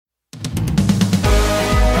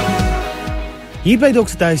Hier by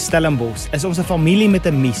Dokterhuis Stellenbosch is ons 'n familie met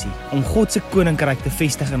 'n missie om God se koninkryk te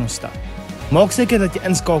vestig in ons stad. Maak seker dat jy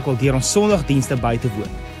inskakel deur ons Sondagdienste by te woon.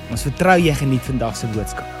 Ons vertrou jy geniet vandag se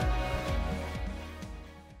boodskap.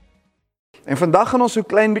 En vandag gaan ons so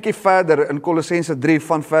klein bietjie verder in Kolossense 3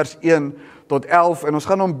 van vers 1 tot 11 en ons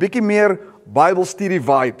gaan 'n bietjie meer Bybelstudie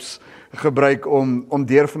vibes gebruik om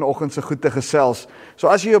deur vanoggend se goed te gesels. So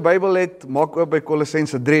as jy jou Bybel het, maak oop by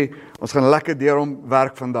Kolossense 3. Ons gaan lekker deur hom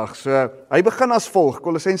werk vandag. So hy begin as volg,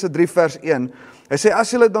 Kolossense 3 vers 1. Hy sê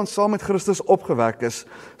as julle dan saam met Christus opgewek is,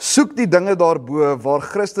 soek die dinge daarbo waar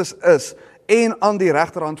Christus is en aan die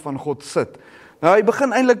regterhand van God sit. Nou hy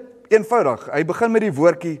begin eintlik eenvoudig. Hy begin met die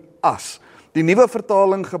woordjie as. Die nuwe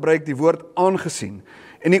vertaling gebruik die woord aangesien.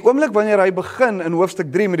 En die oomblik wanneer hy begin in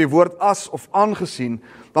hoofstuk 3 met die woord as of aangesien,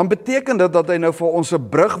 dan beteken dit dat hy nou vir ons 'n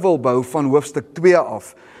brug wil bou van hoofstuk 2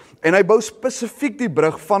 af. En hy bou spesifiek die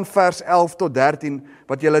brug van vers 11 tot 13,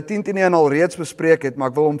 wat julle 10 al reeds bespreek het, maar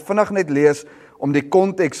ek wil hom vinnig net lees om die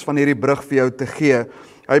konteks van hierdie brug vir jou te gee.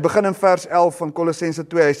 Hy begin in vers 11 van Kolossense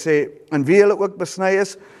 2, hy sê, en wie julle ook besny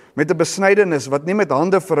is, met 'n besnydenis wat nie met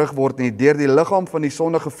hande verrig word nie, deur die liggaam van die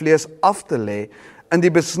sondige vlees af te lê in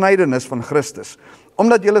die besnydenis van Christus.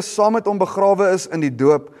 Omdat julle saam met hom begrawe is in die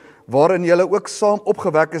doop, waarin julle ook saam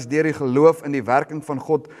opgewek is deur die geloof in die werking van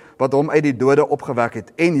God wat hom uit die dode opgewek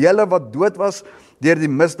het. En julle wat dood was deur die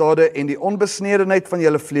misdade en die onbesnedenheid van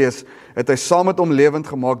julle vlees, het hy saam met hom lewend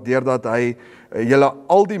gemaak deurdat hy julle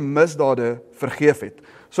al die misdade vergeef het.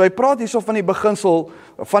 So hy praat hierso van die beginsel,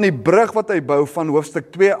 van die brug wat hy bou van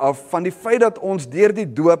hoofstuk 2 af, van die feit dat ons deur die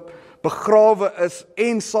doop begrawe is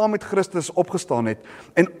en saam met Christus opgestaan het.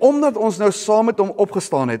 En omdat ons nou saam met hom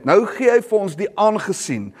opgestaan het, nou gee hy vir ons die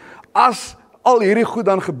aangesien. As al hierdie goed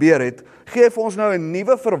dan gebeur het, gee hy vir ons nou 'n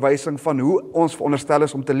nuwe verwysing van hoe ons veronderstel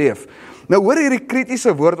is om te leef. Nou hoor hierdie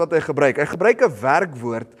kritiese woord wat hy gebruik. Hy gebruik 'n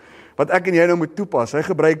werkwoord wat ek en jy nou moet toepas. Hy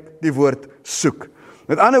gebruik die woord soek.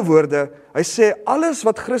 Met ander woorde, hy sê alles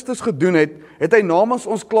wat Christus gedoen het, het hy namens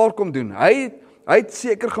ons klaar kom doen. Hy het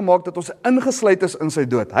seker gemaak dat ons ingesluit is in sy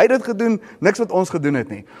dood. Hy het dit gedoen, niks wat ons gedoen het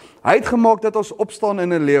nie. Hy het gemaak dat ons opstaan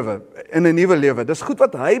in 'n lewe, in 'n nuwe lewe. Dis goed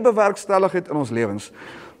wat hy bewerkstellig het in ons lewens.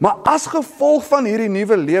 Maar as gevolg van hierdie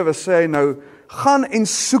nuwe lewe sê hy nou, gaan en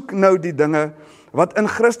soek nou die dinge wat in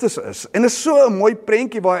Christus is. En is so 'n mooi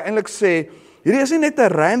prentjie waar hy eintlik sê, hierdie is nie net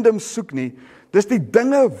 'n random soek nie, dis die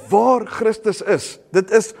dinge waar Christus is.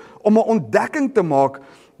 Dit is om 'n ontdekking te maak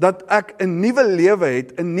dat ek 'n nuwe lewe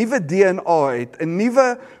het, 'n nuwe DNA het, 'n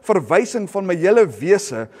nuwe verwysing van my hele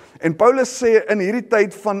wese. En Paulus sê in hierdie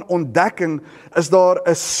tyd van ontdekking is daar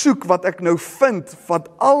 'n soek wat ek nou vind wat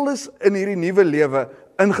alles in hierdie nuwe lewe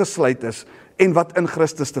ingesluit is en wat in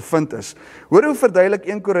Christus te vind is. Hoor hoe verduidelik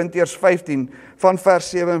 1 Korintiërs 15 van vers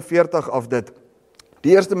 47 af dit.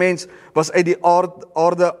 Die eerste mens was uit die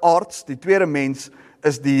aarde aards, die tweede mens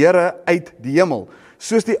is die Here uit die hemel.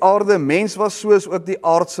 Soos die aarde mens was, so is ook die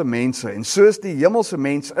aardse mense. En soos die hemelse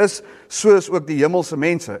mens is, so is ook die hemelse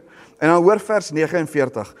mense. En dan hoor vers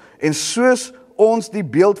 49. En soos ons die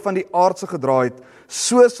beeld van die aardse gedra het,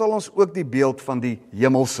 so sal ons ook die beeld van die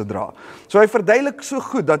hemelse dra. So hy verduidelik so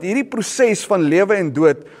goed dat hierdie proses van lewe en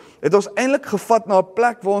dood het ons eintlik gevat na 'n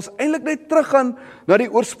plek waar ons eintlik net teruggaan na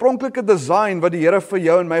die oorspronklike design wat die Here vir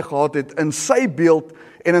jou en my gehad het in sy beeld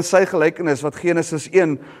en in sy gelykenis wat Genesis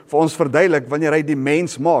 1 vir ons verduidelik wanneer hy die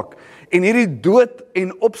mens maak. En hierdie dood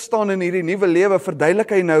en opstaan in hierdie nuwe lewe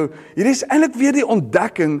verduidelik hy nou, hierdie is eintlik weer die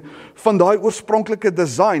ontdekking van daai oorspronklike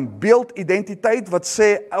design, beeld, identiteit wat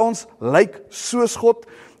sê ons lyk soos God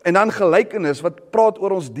en dan gelykenis wat praat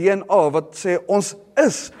oor ons DNA wat sê ons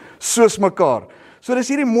is soos mekaar. So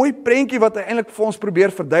dis hierdie mooi prentjie wat hy eintlik vir ons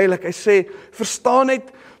probeer verduidelik. Hy sê, verstaan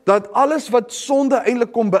net dat alles wat sonde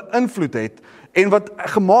eintlik kom beïnvloed het en wat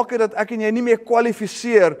gemaak het dat ek en jy nie meer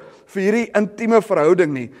kwalifiseer vir hierdie intieme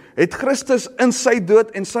verhouding nie, het Christus in sy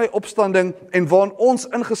dood en sy opstanding en waarin ons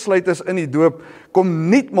ingesluit is in die doop, kom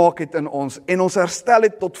nuut maak het in ons en ons herstel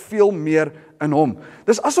het tot veel meer in hom.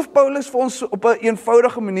 Dis asof Paulus vir ons op 'n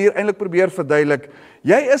eenvoudige manier eintlik probeer verduidelik,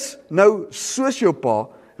 jy is nou soos jou pa,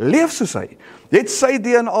 leef soos hy. Jy het sy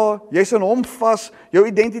DNA, jy's in hom vas, jou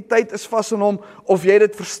identiteit is vas in hom, of jy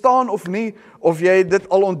dit verstaan of nie, of jy dit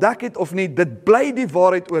al ontdek het of nie, dit bly die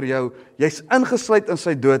waarheid oor jou. Jy's ingesluit in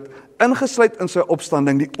sy dood, ingesluit in sy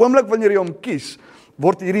opstanding. Die oomblik wanneer jy hom kies,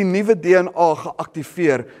 word hierdie nuwe DNA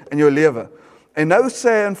geaktiveer in jou lewe. En nou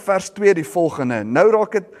sê hy in vers 2 die volgende, nou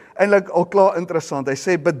raak dit eintlik al klaar interessant. Hy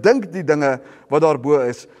sê, bedink die dinge wat daarbo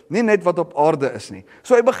is, nie net wat op aarde is nie.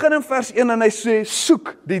 So hy begin in vers 1 en hy sê,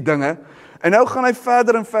 soek die dinge. En nou gaan hy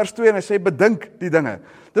verder in vers 2 en hy sê, bedink die dinge.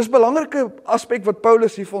 Dis 'n belangrike aspek wat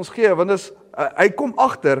Paulus hier vir ons gee, want hy kom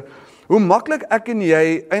agter hoe maklik ek en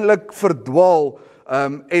jy eintlik verdwaal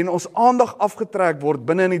en ons aandag afgetrek word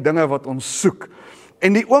binne in die dinge wat ons soek.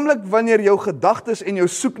 En die oomblik wanneer jou gedagtes en jou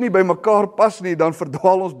soek nie by mekaar pas nie, dan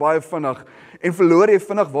verdwaal ons baie vinnig en verloor jy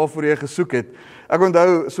vinnig waarvoor jy gesoek het. Ek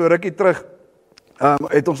onthou, so rukkie terug,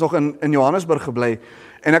 het ons nog in Johannesburg gebly,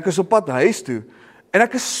 en ek is op pad huis toe, en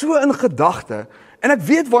ek is so in gedagte, en ek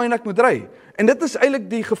weet waarheen ek moet ry. En dit is eintlik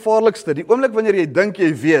die gevaarlikste, die oomblik wanneer jy dink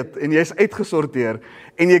jy weet, en jy is uitgesorteer,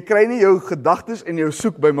 en jy kry nie jou gedagtes en jou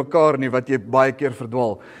soek by mekaar nie, wat jy baie keer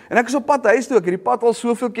verdwaal. En ek is op pad huis toe, ek het die pad al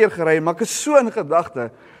soveel keer gery, maar ek is so in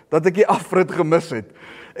gedagte, dat ek die afrit gemis het.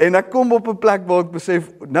 En ek kom op 'n plek waar ek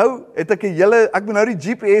besef, nou het ek ek moet nou die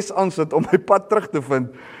GPS aansit om my pad terug te vind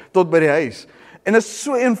tot by die huis. En dit is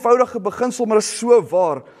so 'n eenvoudige beginsel, maar dit is so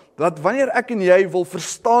waar, dat wanneer ek en jy wil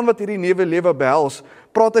verstaan wat hierdie nuwe lewe behels,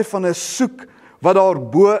 praat hy van 'n soek wat daar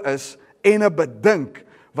bo is en 'n bedink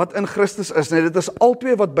wat in Christus is. Nee, dit is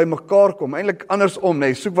albei wat by mekaar kom, eintlik andersom,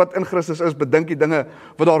 nee, soek wat in Christus is, bedink die dinge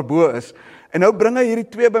wat daar bo is. En nou bring hy hierdie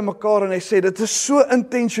twee by mekaar en hy sê, dit is so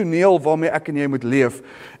intentioneel waarmee ek en jy moet leef,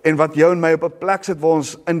 en wat jou en my op 'n plek sit waar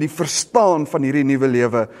ons in die verstaan van hierdie nuwe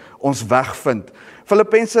lewe ons weg vind.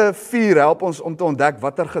 Filippense 4 help ons om te ontdek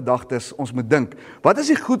watter gedagtes ons moet dink. Wat is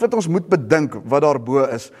die goed wat ons moet bedink wat daarbo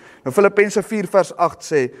is? Nou Filippense 4 vers 8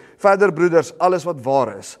 sê, verder broeders, alles wat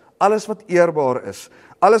waar is, alles wat eerbaar is,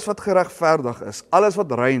 alles wat geregverdig is, alles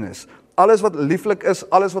wat rein is, alles wat lieflik is,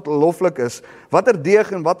 alles wat loflik is, watter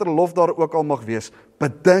deeg en watter lof daar ook al mag wees,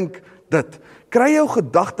 bedink dit. Kry jou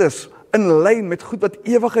gedagtes in lyn met goed wat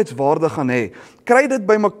ewigheidswaarde gaan hê. Kry dit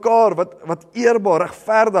by mekaar wat eerbaar,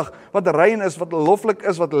 regverdig, wat rein is, wat loflik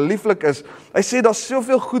is, wat lieflik is. Hy sê daar's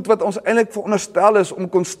soveel goed wat ons eintlik veronderstel is om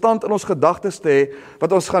konstant in ons gedagtes te hê,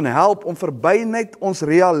 wat ons gaan help om verby net ons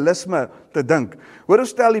realisme te dink. Hoor hoe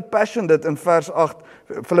stel die Passion dit in vers 8,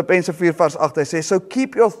 Filippense 4 vers 8, hy sê, so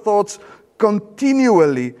keep your thoughts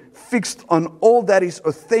continually fixed on all that is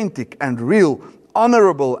authentic and real,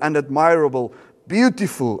 honorable and admirable,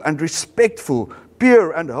 beautiful and respectful,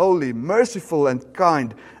 pure and holy, merciful and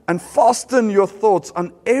kind, and fasten your thoughts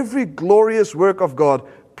on every glorious work of God,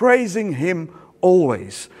 praising Him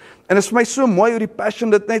always. En dit is vir my so mooi hoe die Passion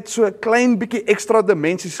dit net so 'n klein bietjie ekstra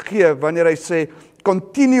dimensies gee, wanneer hy sê,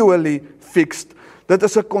 continually fixed. Dit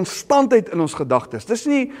is 'n konstantheid in ons gedagtes. Dis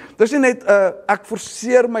nie net ek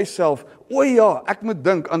forceer myself, o ja, ek moet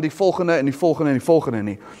dink aan die volgende en die volgende en die volgende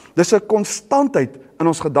nie. Dis 'n konstantheid in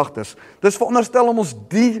ons gedagtes. Dis veronderstel om ons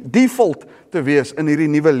default te wees in hierdie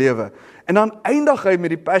nuwe lewe. En dan eindig hy met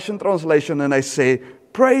die Passion Translation en hy sê,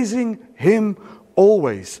 praising Him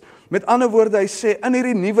always. Met ander woorde, hy sê, in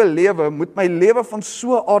hierdie nuwe lewe moet my lewe van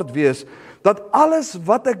so 'n aard wees, dat alles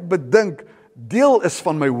wat ek bedink, deel is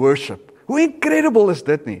van my worship. Hoe incredible is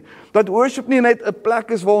dit nie? Dat worship nie net 'n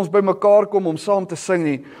plek is waar ons by mekaar kom om saam te sing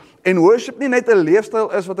nie, en worship nie net 'n leefstyl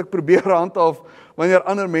is wat ek probeer handhaaf wanneer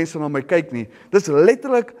ander mense na my kyk nie. Dis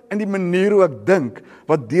letterlik in die manier hoe ek dink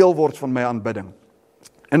wat deel word van my aanbidding.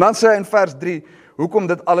 En dan sê hy in vers 3, hoekom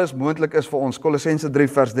dit alles moontlik is vir ons, Kolossense 3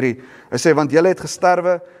 vers 3. Hy sê, want julle het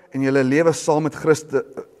gesterwe en julle lewe saam met Christus,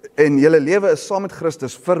 en julle lewe is saam met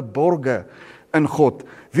Christus verborge in God.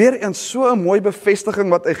 Weereens so 'n mooi bevestiging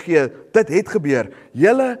wat hy gee, dit het gebeur.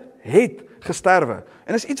 Julle het gesterwe.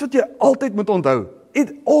 En is iets wat jy altyd moet onthou.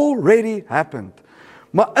 It already happened.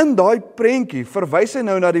 Maar in daai prentjie verwys hy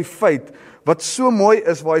nou na die feit wat so mooi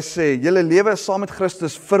is waar hy sê, julle lewe is saam met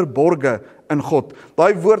Christus verborge in God.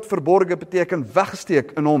 Daai woord verborge beteken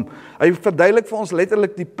weggesteek in hom. Hy verduidelik vir ons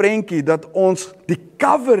letterlik die prentjie dat ons die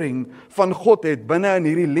covering van God het binne in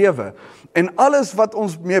hierdie lewe. En alles wat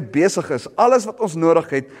ons mee besig is, alles wat ons nodig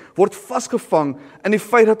het, word vasgevang in die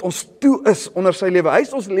feit dat ons toe is onder sy lewe. Hy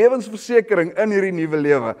is ons lewensversekering in hierdie nuwe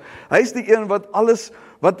lewe. Hy is die een wat alles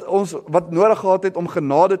wat nodig gehad het om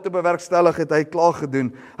genade te bewerkstellig, het hy klaar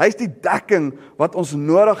gedoen. Hy is die dekking wat ons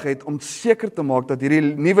nodig het om seker te maak dat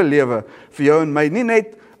hierdie nuwe lewe vir jou en my nie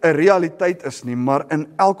net 'n realiteit is nie, maar in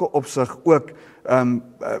elke opsig ook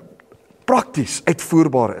prakties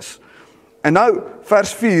uitvoerbaar is. En nou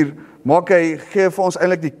vers 4 gee vir ons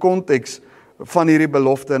eintlik die konteks van hierdie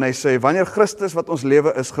belofte en hy sê, wanneer Christus wat ons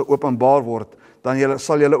lewe is geopenbaar word, dan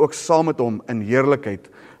sal julle ook saam met hom in heerlikheid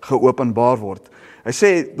geopenbaar word. Hy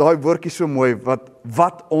sê daai woordjie so mooi,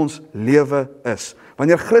 wat ons lewe is.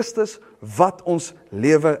 Wanneer Christus wat ons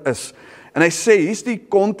lewe is. En hy sê, hier's die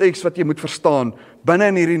konteks wat jy moet verstaan binne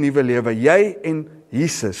in hierdie nuwe lewe. Jy en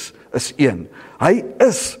Jesus is een. Hy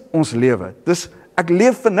is ons lewe. Dis Ek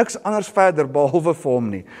leef vir niks anders verder behalwe vir hom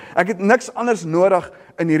nie. Ek het niks anders nodig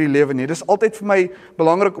in hierdie lewe nie. Dis altyd vir my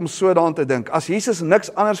belangrik om so daaraan te dink. As Jesus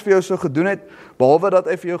niks anders vir jou sou gedoen het, behalwe dat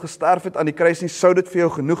hy vir jou gesterf het aan die kruis nie, sou dit vir jou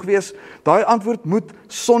genoeg wees? Daai antwoord moet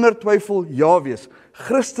sonder twyfel ja wees.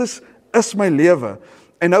 Christus is my lewe.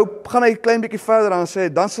 En nou gaan hy 'n klein bietjie verder aan sê,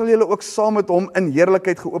 dan sal julle ook saam met hom in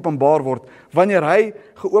heerlikheid geopenbaar word. Wanneer hy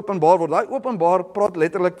geopenbaar word, daai openbaar praat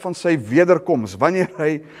letterlik van sy wederkoms, wanneer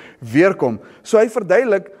hy weerkom. So hy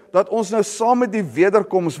verduidelik dat ons nou saam met die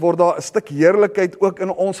wederkoms word daar 'n stuk heerlikheid ook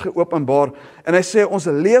in ons geopenbaar. En hy sê ons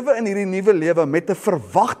lewe in hierdie nuwe lewe met 'n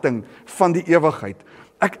verwagting van die ewigheid.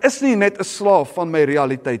 Ek is nie net 'n slaaf van my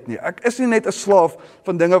realiteit nie. Ek is nie net 'n slaaf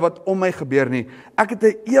van dinge wat om my gebeur nie. Ek het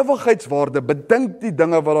 'n ewigheidswaarde. Bedink die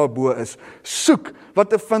dinge wat daarbo is. Soek wat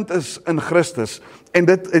te vind is in Christus. En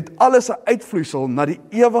dit het alles 'n uitvloeisel na die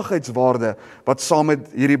ewigheidswaarde wat saam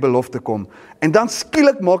met hierdie belofte kom. En dan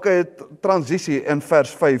skielik maak hy 'n transisie in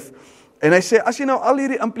vers 5. En hy sê as jy nou al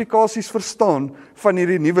hierdie implikasies verstaan van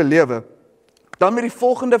hierdie nuwe lewe, dan moet die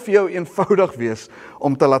volgende vir jou eenvoudig wees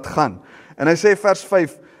om te laat gaan. En hy sê vers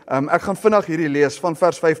 5, ek gaan vinnig hierdie lees, van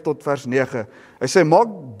vers 5 tot vers 9. Hy sê, maak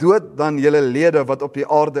dood dan julle lede wat op die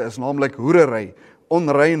aarde is, naamlik hoerery,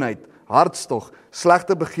 onreinheid, hartstog,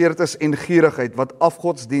 slegte begeertes en gierigheid, wat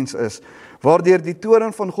afgodsdiens is, waardeur die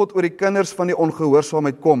toorn van God oor die kinders van die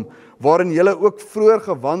ongehoorsaamheid kom, waarin julle ook vroeër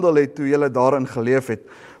gewandel het toe julle daarin geleef het.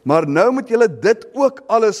 Maar nou moet julle dit ook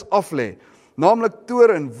alles aflê, naamlik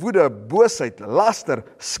toorn, woede, boosheid, laster,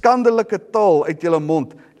 skandelike taal uit julle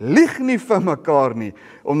mond. Lieg nie vir mekaar nie,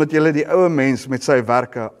 omdat julle die ou mens met sy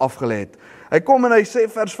werke afgelê het. Hy kom en hy sê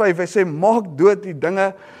vers 5, hy sê maak dood die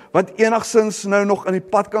dinge wat enigstens nou nog in die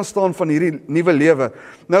pad kan staan van hierdie nuwe lewe.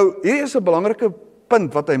 Nou, hier is 'n belangrike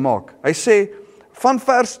punt wat hy maak. Hy sê van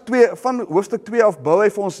vers 2, van hoofstuk 2 af bou hy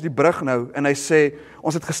vir ons die brug nou en hy sê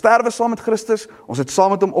ons het gesterwe saam met Christus, ons het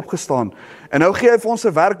saam met hom opgestaan. En nou gee hy vir ons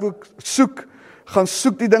 'n werkboek, gaan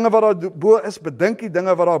soek die dinge wat daar bo is, bedink die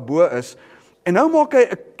dinge wat daar bo is. En nou maak hy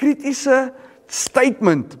 'n kritiese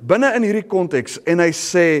statement binne in hierdie konteks en hy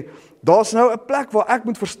sê daar's nou 'n plek waar ek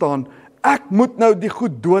moet verstaan, ek moet nou die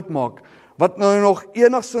goed doodmaak wat nou nog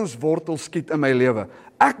enigstens wortel skiet in my lewe.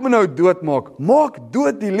 Ek moet nou doodmaak. Maak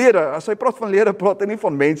dood die lede. As hy praat van lede, praat hy nie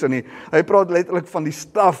van mense nie. Hy praat letterlik van die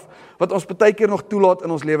staf wat ons baie keer nog toelaat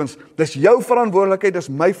in ons lewens. Dis jou verantwoordelikheid, dis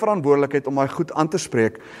my verantwoordelikheid om daai goed aan te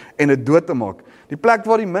spreek en dit dood te maak. Die plek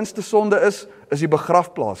waar die minste sonde is die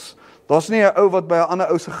begrafplaas. Daar's nie 'n ou wat by 'n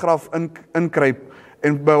ander ou se graf inkruip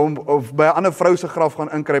en by hom of by 'n ander vrou se graf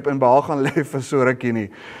gaan inkruip en by haar gaan lê vir so rukkie nie.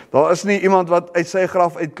 Daar is nie iemand wat uit sy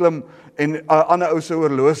graf uitklim en 'n ander ou se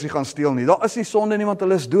oorlosie gaan steel nie. Daar is nie sonde nie, want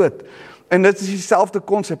hulle is dood. En dit is dieselfde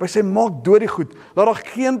konsep. Hy sê maak dood die goed. Laat daar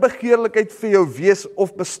geen begeerlikheid vir jou wees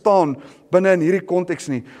of bestaan binne in hierdie konteks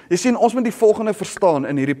nie. Jy sien, ons moet die volgende verstaan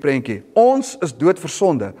in hierdie prentjie. Ons is dood vir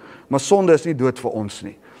sonde, maar sonde is nie dood vir ons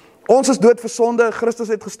nie. Ons is dood vir sonde, Christus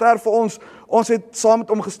het gesterf vir ons, ons het saam met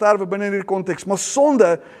hom gesterwe binne in hierdie konteks, maar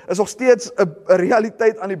sonde is nog steeds 'n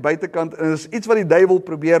realiteit aan die buitekant en is iets wat die duiwel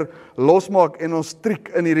probeer losmaak en ons triek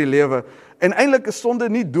in hierdie lewe. En eintlik is sonde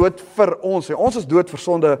nie dood vir ons nie. Ons is dood vir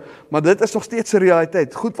sonde, maar dit is nog steeds 'n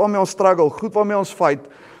realiteit. Goed waarmee ons struggle, goed waarmee ons fight.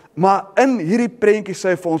 Maar in hierdie prentjie sê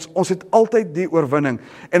hy vir ons het altyd die oorwinning.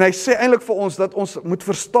 En hy sê eintlik vir ons dat ons moet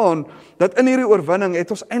verstaan dat in hierdie oorwinning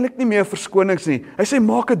het ons eintlik nie meer verskonings nie. Hy sê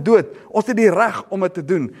maak dit dood. Ons het die reg om dit te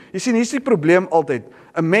doen. Jy sien, hier's die probleem altyd.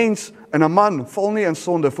 'n Mens en 'n man val nie in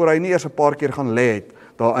sonde voor hy nie eers 'n paar keer gaan lê het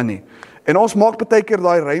daarin nie. En ons maak baie keer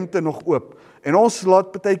daai ruimte nog oop. En ons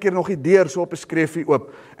laat baie keer nog die deur so op 'n skreefie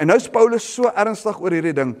oop. En nou is Paulus so ernstig oor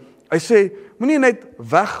hierdie ding. Hy sê moenie net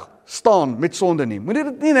weg staan met sonde nie. Moenie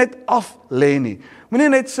dit nie net af lê nie. Moenie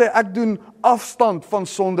net sê ek doen afstand van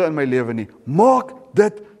sonde in my lewe nie. Maak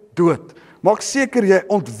dit dood. Maak seker jy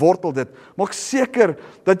ontwortel dit. Maak seker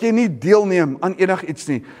dat jy nie deelneem aan enigiets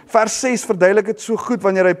nie. Vers 6 verduidelik dit so goed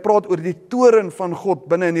wanneer hy praat oor die toorn van God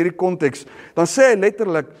binne in hierdie konteks. Dan sê hy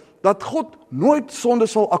letterlik dat God nooit sonde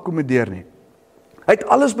sal akkommodeer nie. Hy het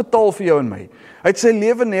alles betaal vir jou en my. Hy het sy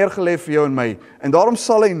lewe neergelê vir jou en my. En daarom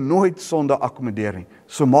sal hy nooit sonde akkommodeer nie.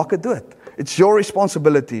 So maak dit dood. It's your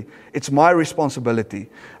responsibility. It's my responsibility.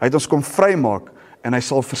 Hy het ons kom vrymaak en hy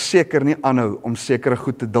sal verseker nie aanhou om sekere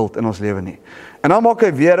goed te duld in ons lewe nie. En dan maak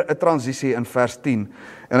hy weer 'n transisie in vers 10.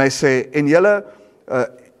 En hy sê en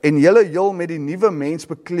julle heel met die nuwe mens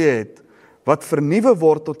beklee het wat vernuwe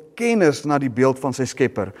word tot kennis na die beeld van sy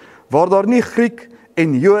Skepper, waar daar nie Griek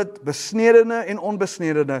en Jood, besnedene en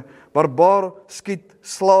onbesnedene, barbaar, skiet,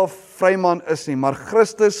 slaaf, vryman is nie, maar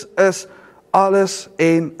Christus is alles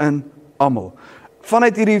en in almal.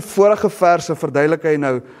 Vanuit hierdie vorige verse verduidelik hy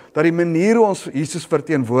nou dat die manier hoe ons Jesus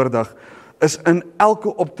verteenwoordig is in elke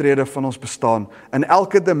optrede van ons bestaan, in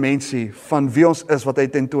elke dimensie van wie ons is wat hy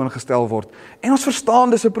tentoongestel word. En ons verstaan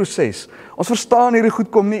dis 'n proses. Ons verstaan hierdie goed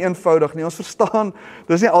kom nie eenvoudig nie. Ons verstaan,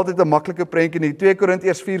 dis nie altyd 'n maklike prentjie nie. 2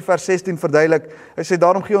 Korintiërs 4 vers 16 verduidelik. Hy sê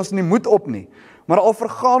daarom gee ons nie moed op nie. Maar al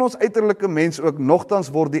vergaan ons uiterlike mens ook, nogtans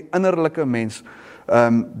word die innerlike mens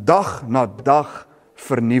dag na dag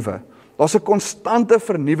vernuwe. Daar's 'n konstante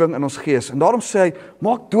vernuwing in ons gees. En daarom sê hy,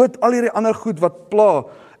 maak dood al hierdie ander goed wat pla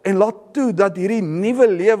en laat toe dat hierdie nuwe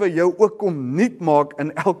lewe jou ook kom nuut maak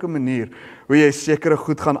in elke manier hoe jy sekere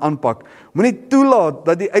goed gaan aanpak. Moenie toelaat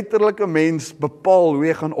dat die uiterlike mens bepaal hoe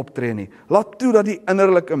jy gaan optree nie. Laat toe dat die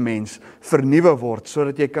innerlike mens vernuwe word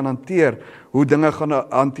sodat jy kan hanteer hoe dinge gaan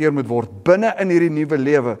hanteer moet word binne in hierdie nuwe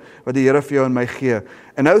lewe wat die Here vir jou en my gee.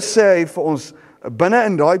 En nou sê hy vir ons binne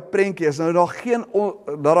in daai prentjie is nou daar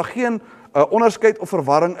geen onderskeid of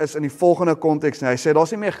verwarring is in die volgende konteks nie. Hy sê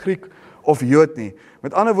daar's nie meer Griek of Jood nie.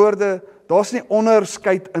 Met ander woorde, daar's nie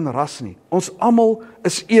onderskeid in ras nie. Ons almal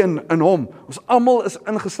is een in hom. Ons almal is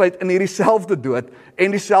ingesluit in hierdie selfde dood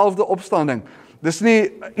en dieselfde opstanding. Dis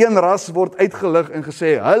nie een ras word uitgelig en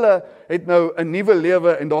gesê hulle het nou 'n nuwe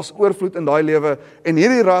lewe en daar's oorvloed in daai lewe en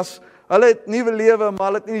hierdie ras hulle het nuwe lewe, maar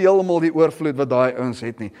hulle het nie heeltemal die oorvloed wat daai ouens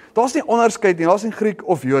het nie. Daar's nie onderskeid nie, daar's nie Griek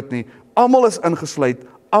of Jood nie. Almal is ingesluit,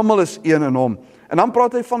 almal is een in hom. En dan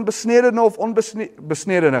praat hy van besnedene of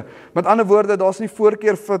onbesnedene. Met ander woorde, daar's nie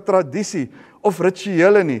voorkeur vir tradisie of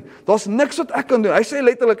rituele nie. Daar's niks wat ek kan doen. Hy sê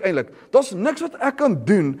letterlik eintlik, daar's niks wat ek kan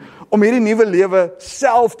doen om hierdie nuwe lewe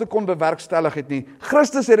self te kon bewerkstellig het nie.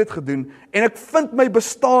 Christus het dit gedoen en ek vind my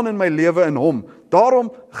bestaan in my lewe in hom.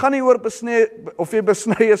 Daarom gaan nie oor of jy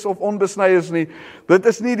besny is of onbesny is nie. Dit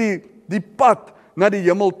is nie die pad na die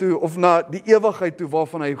hemel toe of na die ewigheid toe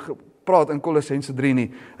waarvan hy praat in Kolossense 3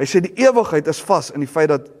 nie. Hy sê die ewigheid is vas in die feit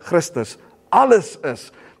dat Christus alles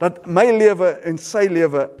is, dat my lewe en sy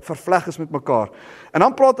lewe vervleg is met mekaar. En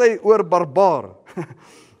dan praat hy oor barbaar.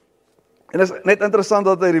 En dit is net interessant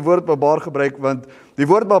dat hy die woord barbaar gebruik, want die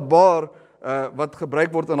woord barbaar wat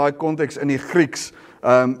gebruik word in daai konteks in die Grieks,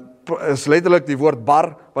 is letterlik die woord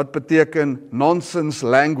bar, wat beteken nonsense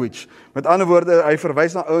language. Met ander woorde, hy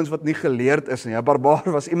verwys na ouens wat nie geleerd is nie. 'n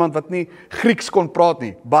Barbaar was iemand wat nie Grieks kon praat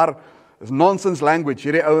nie. Bar is nonsense language.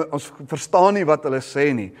 Hierdie ouens, ons verstaan nie wat hulle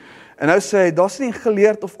sê nie. En nou sê hy, daar's nie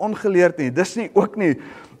geleerd of ongeleerd nie. Dis nie ook nie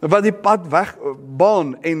wat die pad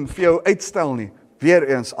wegbaan en vir jou uitstel nie.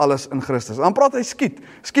 Weereens, alles in Christus. Dan praat hy skiet.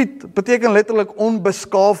 Skiet beteken letterlik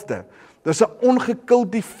onbeskaafde. Dis 'n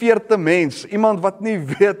ongekultiveerde mens, iemand wat nie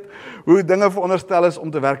weet hoe dinge veronderstel is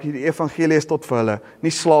om te werk. Die evangelie is tot vir hulle,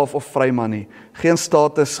 nie slaaf of vryman nie. Geen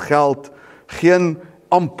status, geld, geen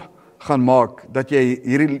amp gaan maak dat jy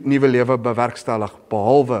hierdie nuwe lewe bewerkstellig,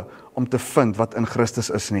 behalwe om te vind wat in Christus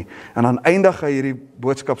is nie. En dan eindig hy hierdie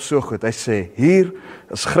boodskap so goed. Hy sê, hier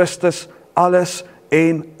is Christus alles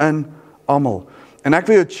en in almal. En ek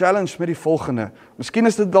wil jou challenge met die volgende. Miskien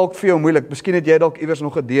is dit dalk vir jou moeilik. Miskien het jy dalk iewers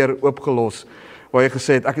nog 'n deur oopgelos waar jy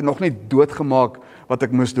gesê het, ek het nog nie doodgemaak wat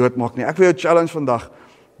ek moes doodmaak nie. Ek wil jou challenge vandag,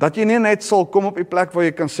 dat jy nie net sal kom op die plek waar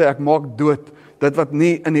jy kan sê, ek maak dood dit wat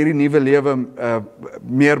nie in hierdie nuwe lewe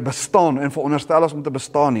meer bestaan en veronderstel is om te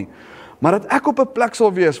bestaan nie. Maar dat ek op 'n plek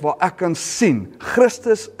sal wees waar ek kan sien,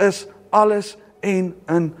 Christus is alles en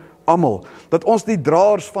in almal. Dat ons die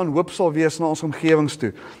draers van hoop sal wees na ons omgewings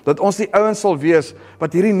toe. Dat ons die ouens sal wees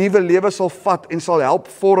wat hierdie nuwe lewe sal vat en sal help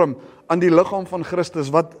vorm aan die liggaam van Christus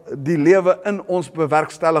wat die lewe in ons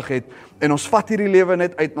bewerkstellig het. En ons vat hierdie lewe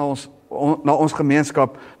net uit na ons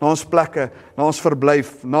gemeenskap, na ons plekke, na ons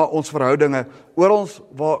verblyf, na ons verhoudinge, oral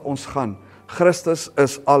waar ons gaan. Christus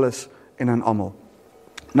is alles en in almal.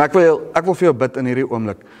 En ek wil vir jou bid in hierdie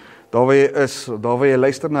oomblik. Daar waar jy is, daar waar jy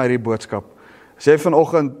luister na hierdie boodskap. As jy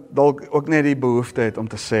vanoggend dalk ook net die behoefte het om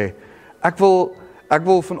te sê, ek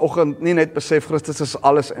wil vanoggend nie net besef Christus is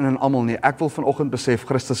alles en in almal nie. Ek wil vanoggend besef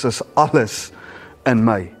Christus is alles in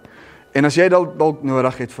my. En as jy dalk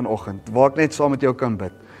nodig het vanoggend, waar ek net saam met jou kan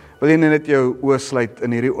bid, wil jy net jou oë sluit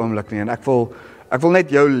in hierdie oomblik nie. En ek wil net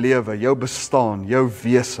jou lewe, jou bestaan, jou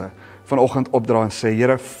wese vanoggend opdra en sê,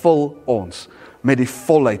 Here, vul ons met die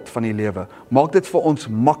volheid van die lewe. Maak dit vir ons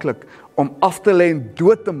maklik om af te lê en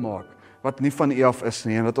dood te maak wat nie van U af is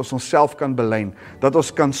nie, en dat ons onsself kan belyn, dat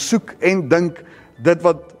ons kan soek en dink dit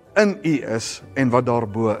wat in U is en wat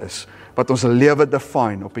daarbo is, wat ons lewe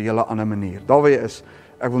define op 'n hele ander manier. Daar waar jy is,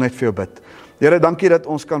 ek wil net vir jou bid. Here, dankie dat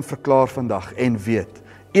ons kan verklaar vandag en weet,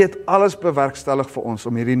 U het alles bewerkstellig vir ons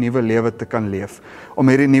om hierdie nuwe lewe te kan leef, om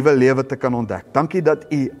hierdie nuwe lewe te kan ontdek. Dankie dat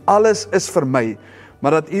U alles is vir my,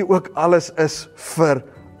 maar dat U ook alles is vir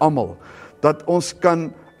almal. Dat ons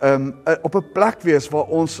kan op 'n plek wees waar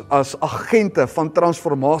ons as agente van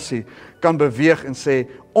transformasie kan beweeg en sê,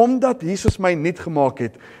 omdat Jesus my nuut gemaak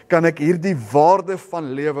het, kan ek hierdie waarde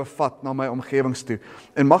van lewe vat na my omgewings toe.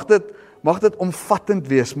 En mag dit omvattend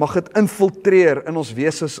wees, mag dit infiltreer in ons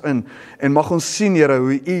wesens in, en mag ons sien, Here,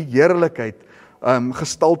 hoe U heerlikheid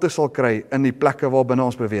gestalte sal kry in die plekke waar binne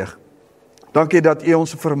ons beweeg. Dankie dat U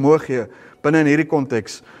ons vermoë gee, binne in hierdie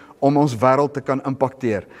konteks, om ons wêreld te kan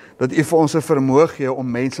impakteer, dat U vir ons 'n vermoë gee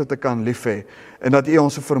om mense te kan lief hê, en dat U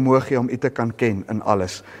ons 'n vermoë gee om U te kan ken in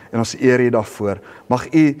alles, en ons eer U daarvoor.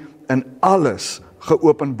 Mag U in alles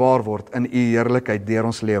geopenbaar word in U heerlikheid deur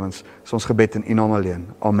ons lewens, is ons gebed in U naam alleen.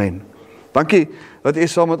 Amen. Dankie dat U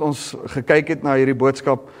saam met ons gekyk het na hierdie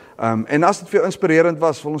boodskap, en as dit vir jou inspirerend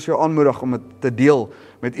was, wil ons jou aanmoedig om dit te deel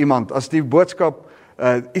met iemand. As die boodskap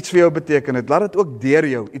iets vir jou beteken het, laat dit ook deur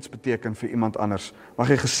jou iets beteken vir iemand anders. Mag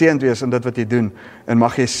jy geseënd wees in dit wat jy doen, en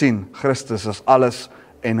mag jy sien, Christus is alles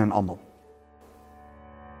en in almal.